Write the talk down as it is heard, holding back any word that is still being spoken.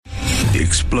The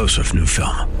explosive new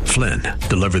film, Flynn,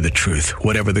 deliver the truth,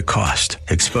 whatever the cost,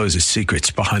 exposes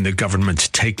secrets behind the government's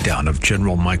takedown of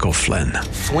General Michael Flynn.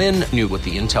 Flynn knew what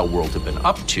the intel world had been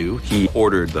up to. He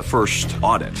ordered the first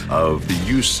audit of the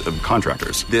use of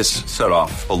contractors. This set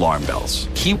off alarm bells.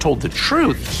 He told the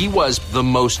truth. He was the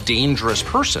most dangerous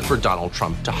person for Donald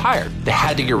Trump to hire. They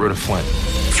had to get rid of Flynn.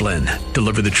 Flynn,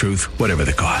 deliver the truth, whatever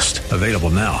the cost. Available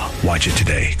now. Watch it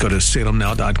today. Go to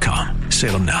salemnow.com.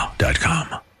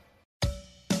 salemnow.com.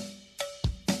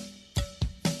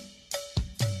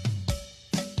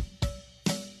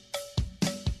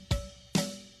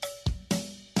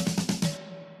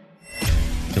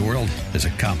 The world is a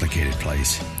complicated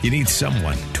place. You need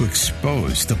someone to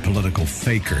expose the political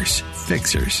fakers,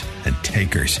 fixers, and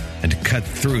takers, and to cut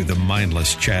through the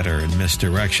mindless chatter and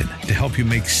misdirection to help you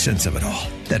make sense of it all.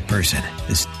 That person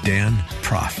is Dan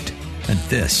Proft, and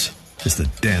this is the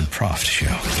Dan Proft Show.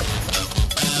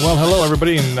 Well, hello,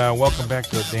 everybody, and welcome back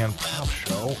to the Dan Proft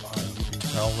Show. You can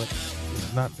tell that this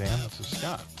is not Dan, this is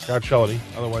Scott. Scott Shellady,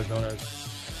 otherwise known as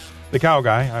the Cow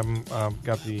Guy. I'm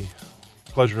got the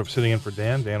pleasure of sitting in for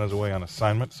Dan. Dan is away on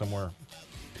assignment somewhere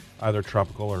either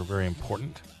tropical or very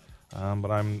important.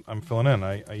 But I'm filling in.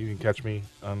 You can catch me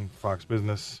on Fox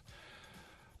Business,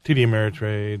 TD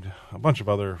Ameritrade, a bunch of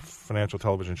other financial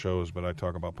television shows, but I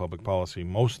talk about public policy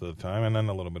most of the time, and then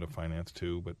a little bit of finance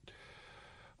too. But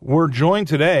we're joined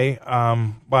today by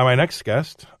my next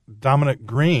guest, Dominic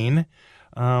Green.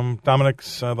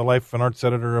 Dominic's the life and arts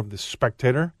editor of The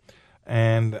Spectator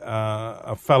and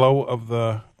a fellow of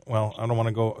the... Well, I don't want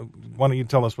to go. Why don't you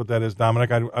tell us what that is,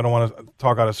 Dominic? I don't want to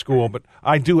talk out of school, but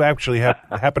I do actually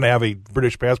happen to have a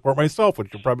British passport myself, which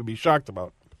you'll probably be shocked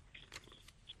about.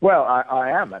 Well,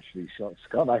 I am actually shocked,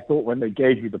 Scott. I thought when they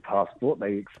gave you the passport,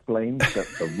 they explained that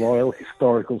the Royal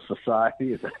Historical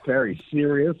Society is a very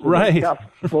serious tough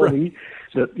body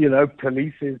that,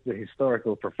 polices the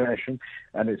historical profession.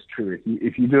 And it's true.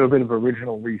 If you do a bit of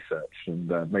original research and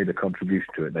made a contribution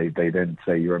to it, they then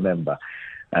say you're a member.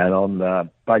 And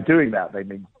by doing that, they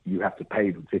mean you have to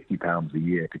pay them £50 a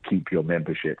year to keep your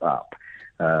membership up.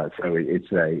 So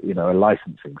it's a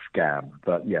licensing scam.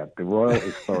 But yeah, the Royal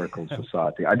Historical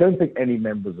Society. I don't think any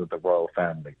members of the royal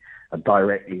family are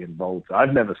directly involved.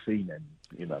 I've never seen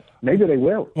any. Maybe they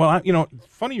will. Well,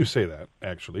 funny you say that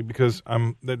actually, because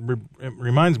it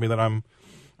reminds me that I'm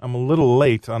a little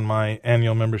late on my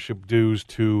annual membership dues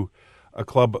to a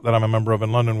club that I'm a member of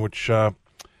in London, which.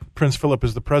 Prince Philip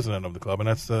is the president of the club, and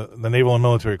that's the Naval and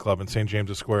Military Club in St.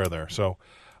 James's Square there. So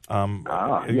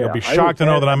you'll be shocked to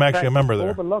know that I'm actually a member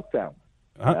there. Before the lockdown.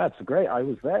 Huh? That's great. I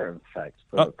was there, in fact,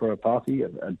 for a party a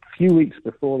few weeks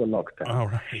before the lockdown. Oh,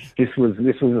 right. This was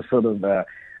a sort of an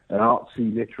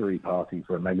artsy literary party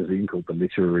for a magazine called The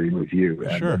Literary Review.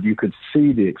 And you could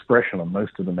see the expression on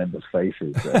most of the members'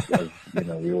 faces as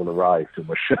we all arrived and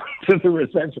were shown to the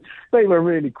reception. They were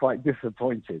really quite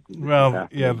disappointed. Well,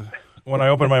 yeah. When I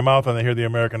open my mouth and I hear the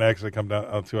American accent come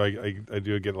down, too, I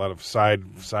do get a lot of side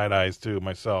eyes too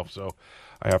myself. So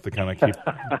I have to kind of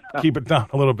keep it down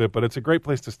a little bit. But it's a great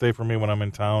place to stay for me when I'm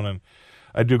in town, and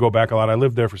I do go back a lot. I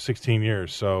lived there for 16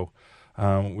 years, so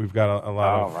we've got a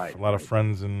lot of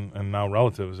friends and now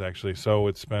relatives actually. So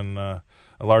it's been a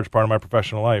large part of my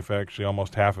professional life, actually,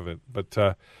 almost half of it.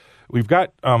 But we've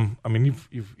got,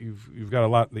 you've got a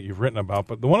lot that you've written about.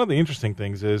 But one of the interesting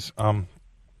things is.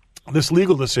 This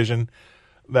legal decision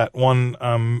that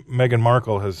Meghan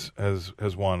Markle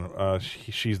has won.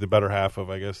 She's the better half of,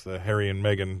 I guess, the Harry and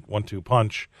Meghan 1-2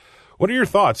 punch. What are your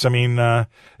thoughts? I mean,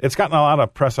 it's gotten a lot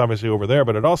of press, obviously, over there,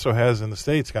 but it also has in the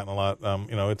States gotten a lot.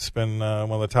 It's been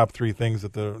one of the top three things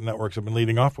that the networks have been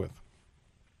leading off with.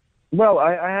 Well,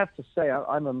 I have to say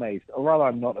I'm amazed, or rather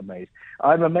I'm not amazed.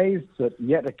 I'm amazed that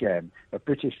yet again a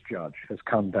British judge has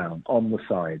come down on the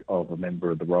side of a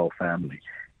member of the royal family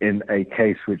in a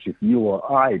case which, if you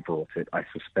or I brought it, I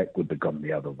suspect would have gone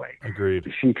the other way. Agreed.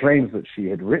 She claims that she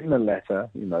had written a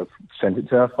letter, sent it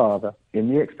to her father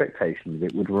in the expectation that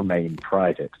it would remain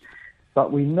private.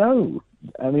 But we know,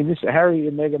 Harry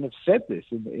and Meghan have said this,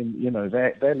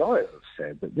 their lawyers have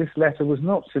said that this letter was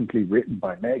not simply written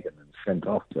by Meghan and sent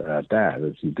off to her dad,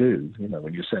 as you do,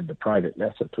 when you send a private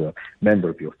letter to a member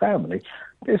of your family.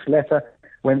 This letter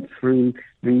went through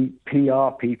the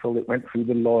PR people, it went through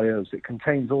the lawyers. It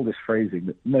contains all this phrasing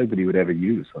that nobody would ever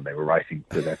use when they were writing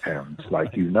to their parents,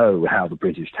 like how the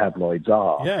British tabloids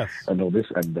are, yes, and all this,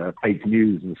 and fake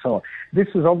news and so on. This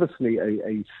was obviously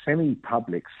a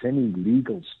semi-public,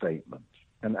 semi-legal statement.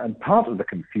 And part of the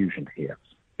confusion here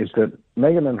is that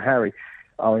Meghan and Harry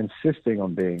are insisting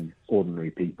on being ordinary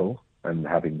people and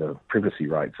having the privacy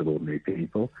rights of ordinary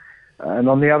people. And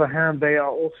on the other hand, they are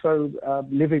also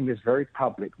living this very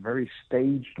public, very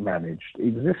staged, managed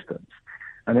existence.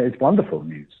 And it's wonderful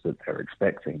news that they're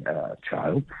expecting a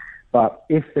child. But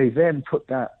if they then put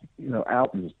that,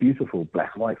 out in this beautiful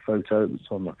black and white photo that's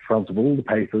on the front of all the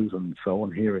papers and so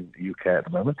on here in the UK at the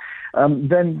moment,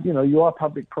 then, you are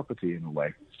public property in a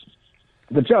way.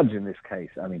 The judge in this case,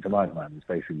 to my mind, is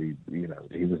basically,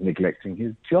 he was neglecting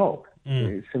his job.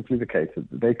 It's simply the case that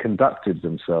they conducted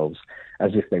themselves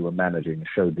as if they were managing a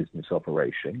show business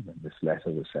operation, and this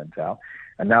letter was sent out.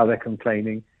 And now they're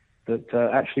complaining that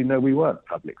actually, no, we weren't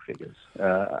public figures.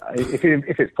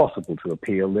 If it's possible to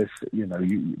appeal this,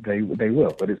 they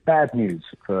will. But it's bad news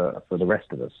for the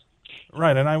rest of us.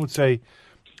 Right, and I would say,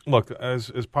 look, as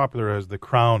popular as The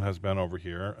Crown has been over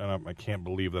here, and I can't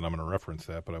believe that I'm going to reference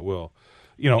that, but I will.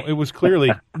 It was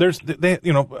clearly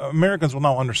Americans will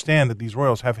now understand that these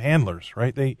royals have handlers,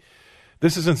 right?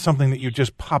 This isn't something that you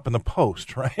just pop in the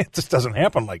post, right? It just doesn't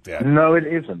happen like that. No, it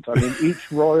isn't.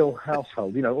 Each royal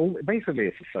household, basically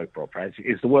it's a soap opera.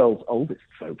 It's the world's oldest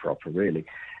soap opera, really.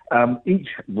 Each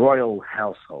royal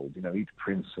household, each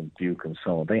prince and duke and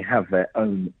so on, they have their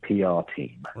own PR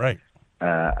team. Right.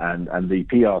 And the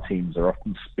PR teams are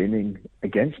often spinning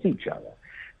against each other.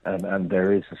 And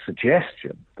there is a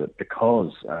suggestion that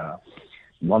because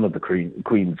one of the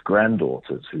Queen's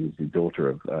granddaughters, who is the daughter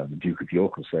of the Duke of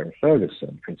York and Sarah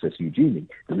Ferguson, Princess Eugenie,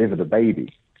 delivered a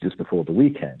baby just before the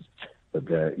weekend,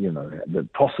 that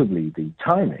possibly the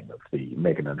timing of the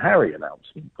Meghan and Harry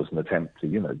announcement was an attempt to,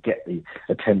 get the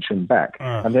attention back.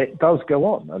 And it does go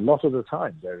on. A lot of the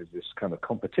time there is this kind of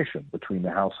competition between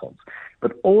the households.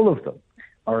 But all of them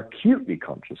are acutely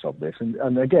conscious of this.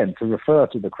 And again, to refer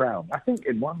to The Crown, I think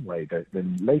in one way the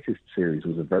latest series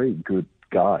was a very good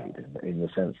guide in the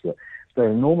sense that they're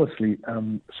enormously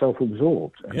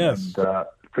self-absorbed. Yes. And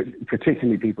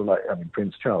particularly people like,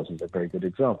 Prince Charles is a very good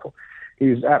example.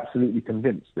 He is absolutely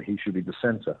convinced that he should be the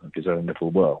centre of his own little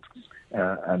world.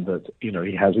 And that,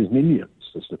 he has his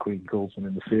minions, as the Queen calls them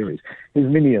in the series. His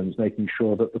minions making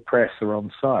sure that the press are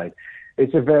on side.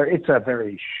 It's a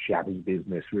very shabby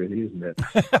business, really, isn't it?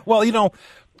 Well,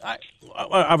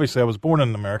 obviously I was born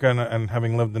in America, and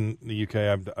having lived in the UK,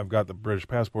 I've got the British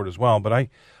passport as well. But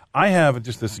I have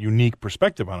just this unique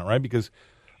perspective on it, right? Because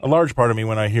a large part of me,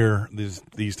 when I hear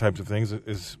these types of things,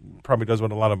 is probably does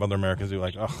what a lot of other Americans do,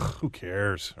 like, oh, who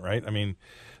cares, right?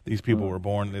 These people were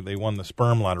born; they won the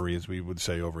sperm lottery, as we would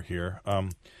say over here.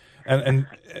 And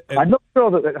I'm not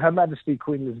sure that Her Majesty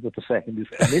Queen Elizabeth II is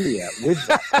familiar with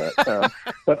that,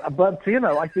 but I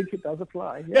think it does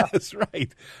apply. Yeah, that's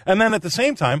right. And then at the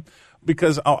same time,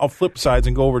 because I'll flip sides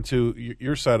and go over to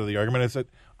your side of the argument, is that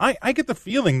I get the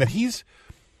feeling that he's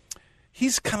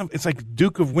kind of, it's like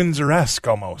Duke of Windsor-esque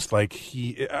almost, like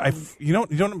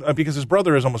because his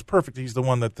brother is almost perfect. He's the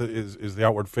one that is the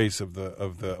outward face of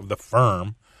the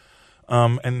firm,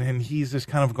 and he's just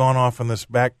kind of gone off on this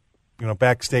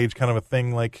backstage kind of a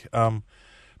thing like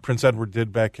Prince Edward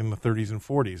did back in the 30s and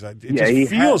 40s. It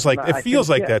feels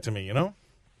like that to me,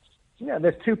 Yeah,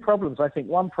 there's two problems. I think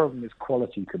one problem is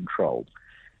quality control,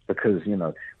 because,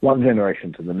 one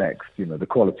generation to the next, the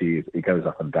quality, it goes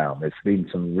up and down. There's been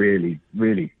some really,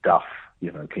 really duff,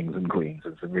 kings and queens,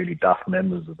 and some really duff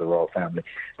members of the royal family.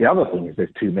 The other thing is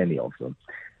there's too many of them.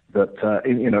 That,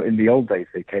 in the old days,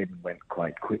 they came and went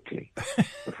quite quickly.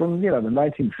 But from, the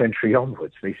 19th century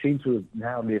onwards, they seem to have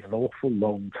now lived an awful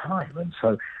long time. And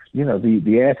so,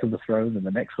 the heir to the throne and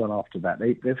the next one after that,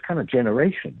 there's kind of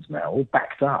generations now, all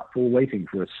backed up, all waiting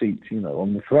for a seat,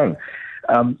 on the throne.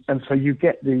 And so you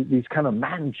get these kind of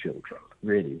man children,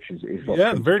 really, which is what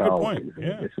Prince very Charles good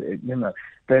point. Yeah.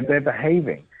 They're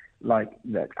behaving like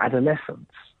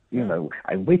adolescents.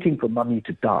 I'm waiting for mummy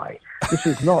to die. That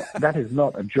is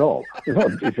not a job.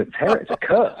 It's a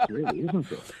curse, really, isn't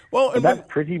it? Well, and that's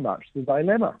pretty much the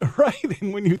dilemma. Right.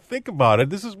 And when you think about it,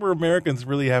 this is where Americans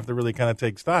really have to really kind of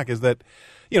take stock, is that,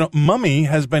 Mummy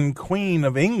has been Queen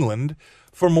of England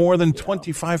for more than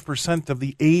 25% of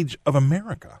the age of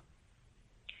America.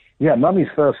 Yeah, Mummy's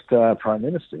first prime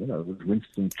minister, was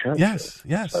Winston Churchill. Yes.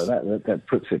 So that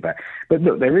puts it back. But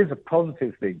look, there is a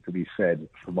positive thing to be said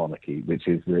for monarchy, which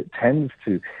is that it tends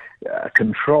to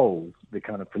control the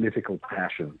kind of political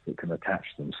passions that can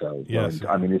attach themselves. Yes.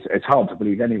 It's hard to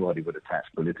believe anybody would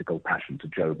attach political passion to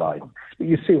Joe Biden. But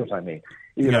you see what I mean.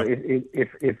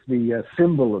 If the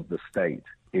symbol of the state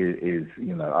is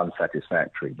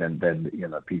unsatisfactory,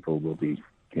 then people will be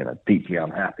deeply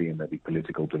unhappy, and there'll be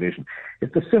political division.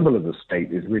 If the symbol of the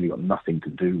state is really got nothing to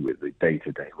do with the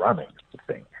day-to-day running of the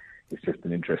thing, it's just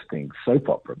an interesting soap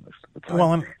opera most of the time,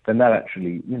 well, then that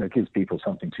actually, gives people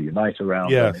something to unite around.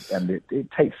 Yes. And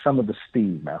it takes some of the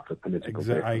steam out of political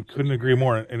differences. I couldn't agree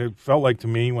more. And it felt like to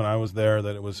me when I was there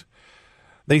that it was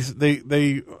they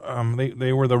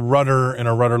were the rudder in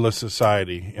a rudderless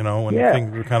society, when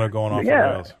things were kind of going off the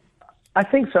rails. I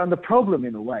think so, and the problem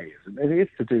in a way is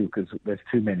to do because there's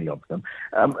too many of them.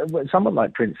 Someone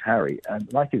like Prince Harry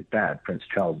and like his dad, Prince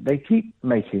Charles, they keep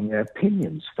making their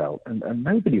opinions felt, and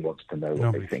nobody wants to know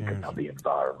what they think about the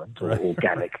environment or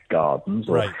organic gardens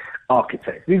or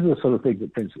architects. These are the sort of things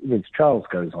that Prince Charles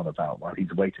goes on about while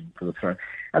he's waiting for the throne.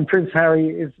 And Prince Harry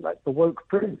is like the woke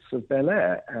prince of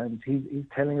Bel-Air, and he's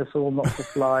telling us all not to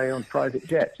fly on private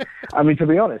jets. I mean, to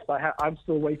be honest, I'm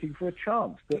still waiting for a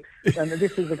chance. And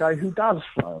this is the guy who does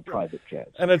fly on private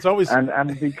jets. And it's always... And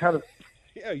the kind of...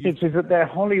 It's that they're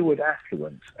Hollywood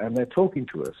affluent, and they're talking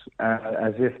to us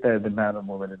as if they're the man and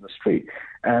woman in the street.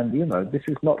 And, this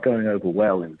is not going over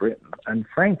well in Britain. And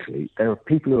frankly, there are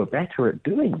people who are better at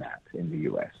doing that in the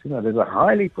US. There's a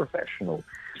highly professional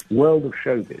world of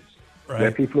showbiz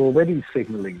where people are already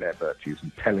signaling their virtues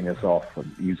and telling us off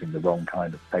and using the wrong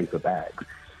kind of paper bags.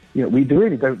 We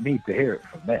really don't need to hear it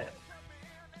from them.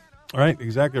 Right,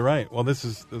 exactly right. Well, this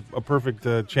is a perfect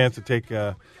chance to take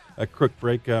a quick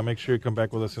break. Make sure you come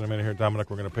back with us in a minute here, Dominic.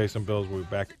 We're going to pay some bills. We'll be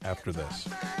back after this.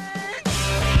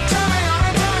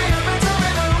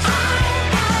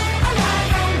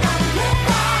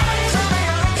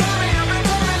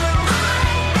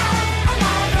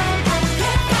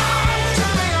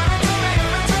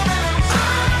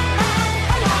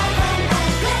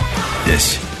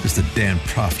 This is the Dan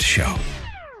Proft Show.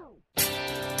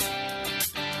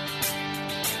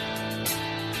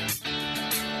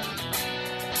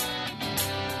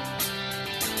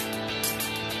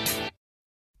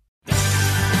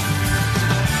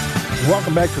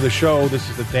 Welcome back to the show. This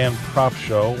is the Dan Proft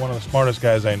Show, one of the smartest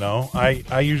guys I know.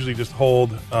 I usually just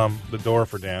hold the door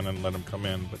for Dan and let him come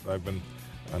in, but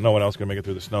no one else can make it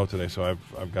through the snow today, so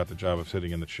I've got the job of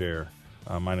sitting in the chair.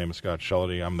 My name is Scott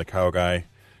Shellady. I'm the cow guy.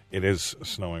 It is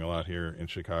snowing a lot here in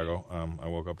Chicago. I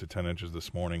woke up to 10 inches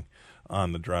this morning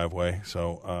on the driveway,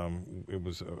 so it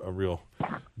was a real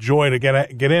joy to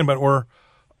get in. But we're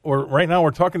right now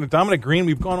we're talking to Dominic Green.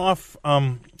 We've gone off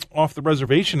the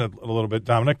reservation a little bit,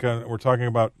 Dominic. We're talking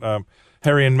about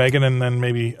Harry and Meghan, and then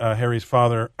maybe Harry's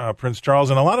father, Prince Charles,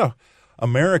 and a lot of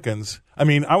Americans. I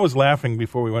mean, I was laughing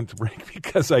before we went to break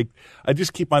because I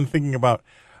just keep on thinking about,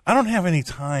 I don't have any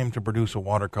time to produce a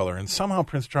watercolor, and somehow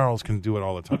Prince Charles can do it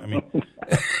all the time. I mean,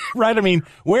 right? I mean,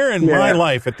 where in my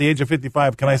life at the age of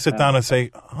 55 can I sit down and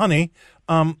say, honey,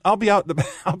 I'll be out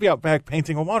back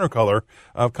painting a watercolor.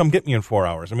 Come get me in 4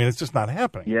 hours. I mean, it's just not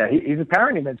happening. Yeah, he's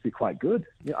apparently meant to be quite good.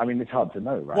 I mean, it's hard to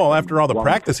know, right? Well, after all the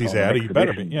practice he's had, he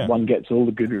better be. Yeah. One gets all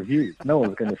the good reviews. No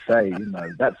one's going to say,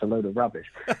 that's a load of rubbish.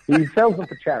 He sells them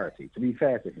for charity, to be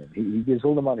fair to him. He gives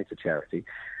all the money to charity.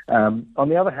 On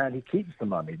the other hand, he keeps the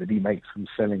money that he makes from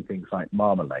selling things like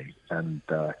marmalade and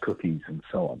cookies and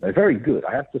so on. They're very good,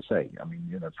 I have to say. I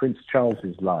mean, Prince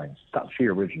Charles's lines, Dutchy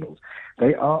originals,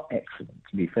 they are excellent,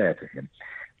 to be fair to him.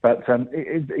 But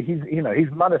he's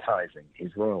monetizing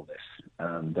his royalness,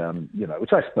 and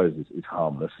which I suppose is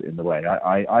harmless in the way.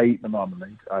 I eat the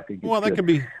marmalade. I think it's good. Could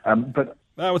be. But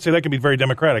I would say that could be very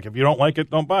democratic. If you don't like it,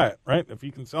 don't buy it. Right? If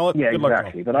you can sell it, good luck.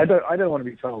 Exactly. But I don't want to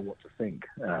be told what to think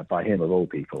by him of all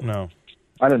people. No,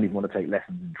 I don't even want to take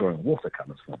lessons in drawing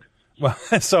watercolors from him.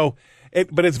 Well,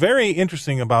 but it's very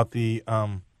interesting about the.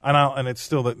 And it's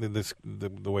still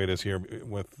the way it is here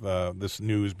with this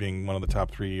news being one of the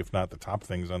top three, if not the top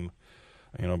things on,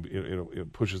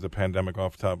 it pushes the pandemic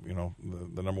off top.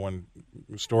 The number one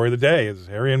story of the day is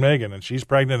Harry and Meghan, and she's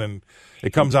pregnant, and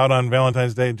it comes out on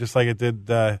Valentine's Day just like it did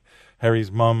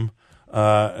Harry's mom,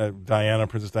 Diana,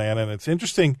 Princess Diana. And it's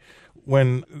interesting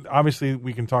when obviously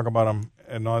we can talk about them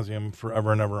ad nauseum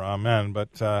forever and ever, amen.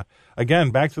 But again,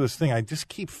 back to this thing, I just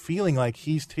keep feeling like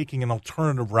he's taking an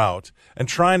alternative route and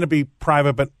trying to be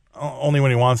private, but only when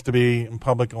he wants to be, in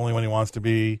public only when he wants to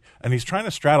be. And he's trying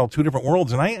to straddle two different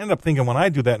worlds. And I end up thinking when I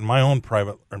do that in my own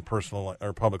private and personal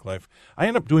or public life, I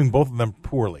end up doing both of them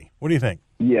poorly. What do you think?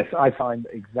 Yes, I find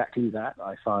exactly that.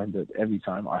 I find that every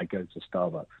time I go to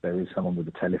Starbucks, there is someone with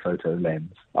a telephoto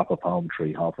lens up a palm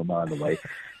tree half a mile away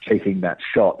taking that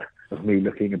shot of me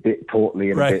looking a bit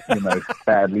portly and a bit,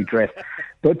 badly dressed.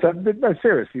 But no,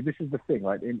 seriously, this is the thing.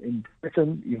 Like in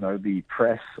Britain, the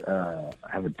press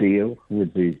have a deal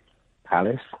with the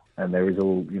palace, and there is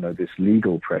all, this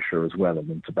legal pressure as well on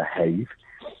them to behave.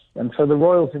 And so the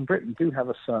royals in Britain do have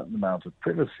a certain amount of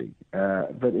privacy.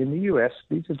 But in the US,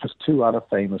 these are just two other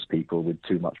famous people with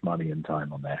too much money and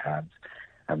time on their hands.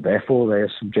 And therefore, they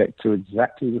are subject to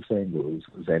exactly the same rules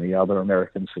as any other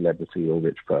American celebrity or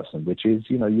rich person, which is,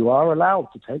 you are allowed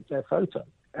to take their photo.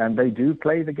 And they do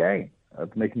play the game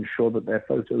of making sure that their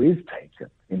photo is taken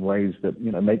in ways that,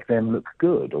 make them look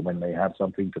good, or when they have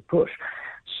something to push.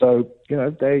 So,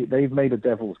 they've made a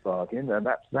devil's bargain, and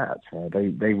that's that.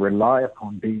 They rely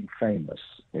upon being famous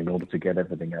in order to get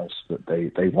everything else that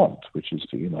they want, which is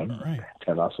to,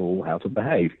 tell us all how to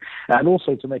behave. And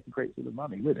also to make a great deal of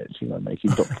money with it,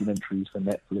 making documentaries for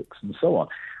Netflix and so on.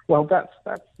 Well, that's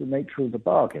the nature of the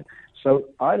bargain. So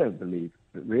I don't believe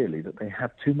that they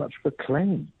have too much of a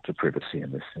claim to privacy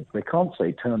in this sense. They can't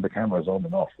say turn the cameras on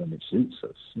and off when it suits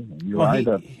us. You're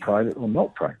either private or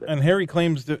not private. And Harry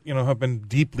claims to have been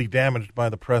deeply damaged by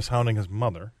the press hounding his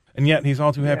mother, and yet he's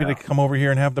all too happy to come over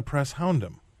here and have the press hound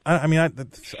him. I've never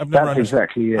That's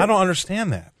exactly it. I don't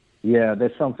understand that. Yeah,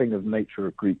 there's something of nature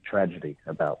of Greek tragedy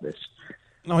about this.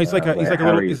 No, he's like a Harry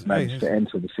little. Has managed to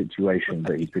enter the situation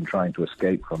that he's been trying to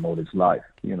escape from all his life.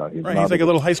 He's like a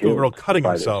little high school girl cutting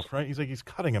himself, right? He's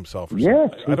cutting himself. Yes,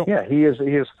 he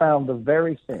has found the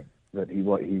very thing that he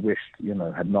wished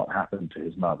had not happened to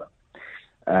his mother,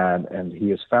 and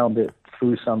he has found it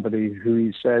through somebody who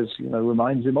he says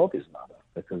reminds him of his mother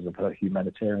because of her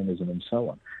humanitarianism and so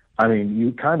on. I mean,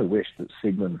 you kind of wish that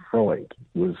Sigmund Freud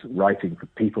was writing for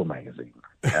People magazine.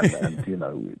 And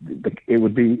it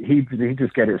would be, he'd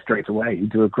just get it straight away.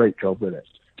 He'd do a great job with it.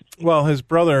 Well, his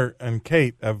brother and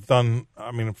Kate have done,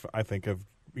 I think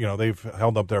they've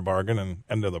held up their bargain and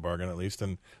ended the bargain at least,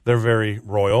 and they're very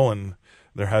royal, and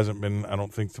there hasn't been, I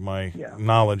don't think to my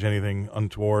knowledge, anything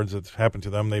untowards that's happened to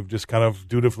them. They've just kind of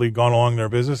dutifully gone along their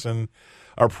business and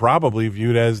are probably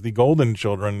viewed as the golden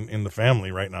children in the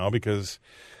family right now, because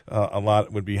a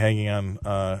lot would be hanging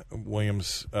on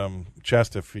William's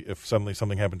chest if suddenly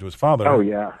something happened to his father. Oh,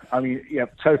 yeah.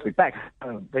 Totally. Back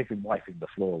home, they've been wiping the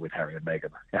floor with Harry and Meghan.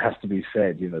 It has to be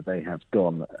said, they have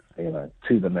gone,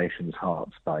 to the nation's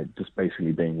hearts by just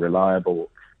basically being reliable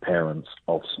parents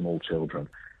of small children.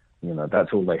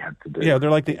 That's all they had to do. Yeah,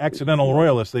 they're like the accidental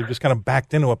royalists. They've just kind of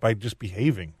backed into it by just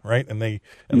behaving, right? And they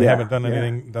haven't done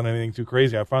anything too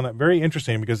crazy. I found that very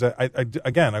interesting because I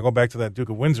go back to that Duke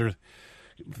of Windsor,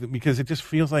 because it just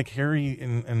feels like Harry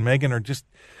and Meghan are just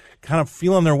kind of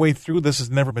feeling their way through. This has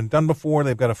never been done before.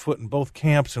 They've got a foot in both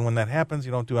camps, and when that happens,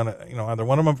 you don't do either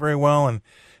one of them very well. And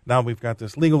now we've got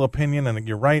this legal opinion, and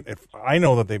you're right. I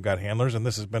know that they've got handlers, and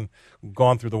this has been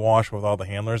gone through the wash with all the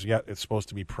handlers. Yet it's supposed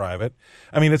to be private.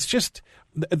 I mean, it's just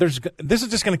this is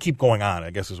just going to keep going on, I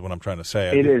guess, is what I'm trying to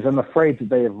say. It is. I'm afraid that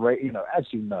they have, as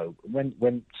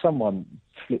when someone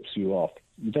flips you off,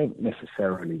 you don't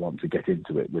necessarily want to get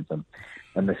into it with them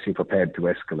unless you're prepared to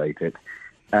escalate it.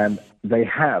 And they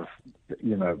have,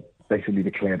 basically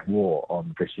declared war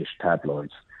on British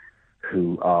tabloids,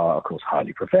 who are, of course,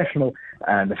 highly professional,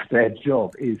 and their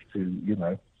job is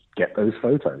to, get those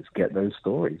photos, get those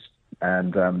stories.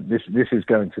 And this is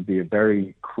going to be a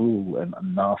very cruel and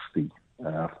nasty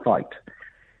fight.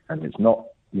 And it's not,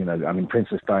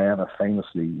 Princess Diana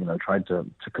famously, tried to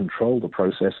control the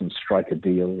process and strike a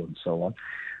deal and so on.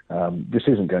 This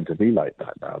isn't going to be like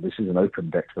that now. This is an open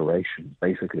declaration,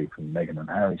 basically, from Meghan and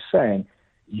Harry, saying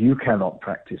you cannot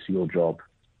practice your job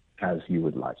as you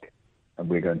would like, and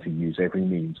we're going to use every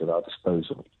means at our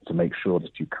disposal to make sure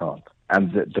that you can't.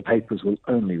 And the papers will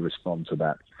only respond to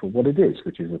that for what it is,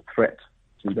 which is a threat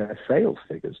to their sales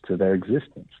figures, to their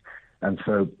existence. And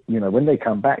so, when they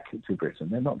come back to Britain,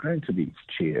 they're not going to be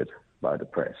cheered by the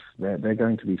press. They're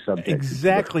going to be subject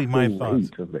exactly to my the thoughts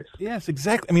heat of this. Yes,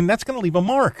 exactly. That's going to leave a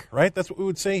mark, right? That's what we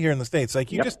would say here in the States.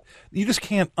 Like you just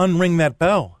can't unring that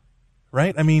bell,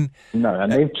 right? No,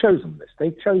 and they've chosen this.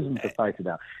 They've chosen to fight it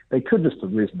out. They could just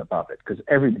have risen above it, because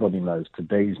everybody knows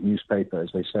today's newspaper, as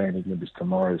they say in England, is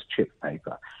tomorrow's chip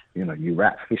paper. You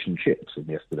wrap fish and chips in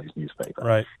yesterday's newspaper.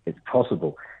 Right. It's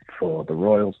possible for the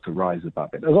royals to rise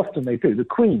above it, as often they do. The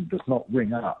Queen does not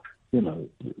ring up.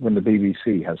 When the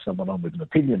BBC has someone on with an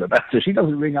opinion about it, she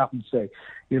doesn't ring up and say,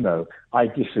 I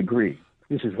disagree.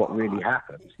 This is what really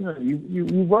happens.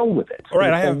 You roll with it. All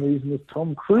right, the same reason as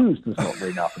Tom Cruise does not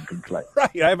ring up and complain.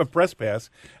 Right, I have a press pass.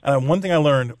 One thing I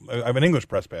learned, I have an English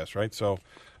press pass, right? So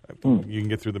you can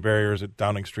get through the barriers at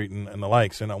Downing Street and the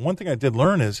likes. And one thing I did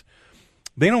learn is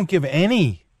they don't give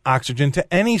any oxygen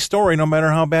to any story, no matter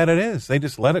how bad it is. They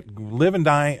just let it live and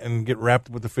die and get wrapped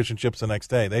with the fish and chips the next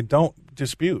day. They don't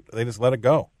dispute. They just let it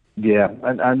go. Yeah,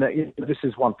 and this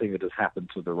is one thing that has happened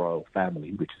to the royal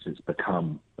family, which is it's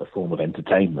become a form of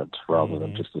entertainment rather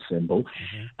than just a symbol.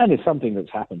 Mm-hmm. And it's something that's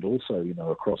happened also,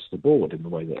 across the board in the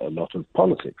way that a lot of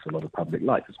politics, a lot of public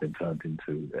life has been turned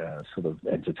into sort of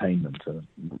entertainment,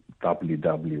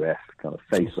 WWF kind of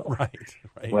face-off.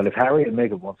 Right. Well, if Harry and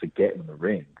Meghan want to get in the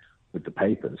ring with the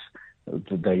papers,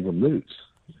 they will lose.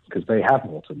 Because they have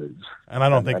more to lose, and I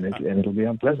don't think, and it'll be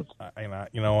unpleasant.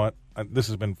 You know what? This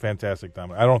has been fantastic,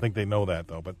 Dominic. I don't think they know that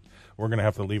though, but we're going to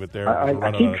have to leave it there.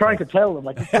 I keep trying to tell them.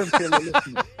 I keep trying to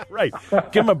listen. Right.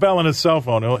 Give him a bell on his cell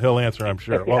phone. He'll answer, I'm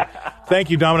sure. Well, thank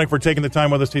you, Dominic, for taking the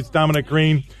time with us. It's Dominic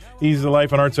Green. He's the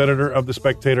Life and Arts Editor of The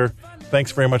Spectator.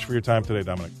 Thanks very much for your time today,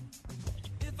 Dominic.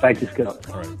 Thank you, Scott.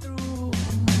 All right.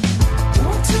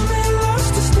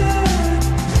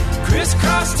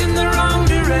 Crisscrossed in the wrong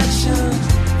direction.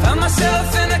 Found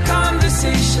myself in a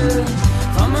conversation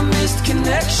from a missed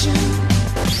connection.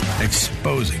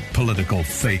 Exposing political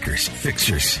fakers,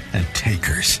 fixers, and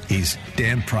takers. He's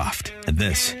Dan Proft, and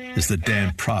this is The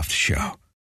Dan Proft Show.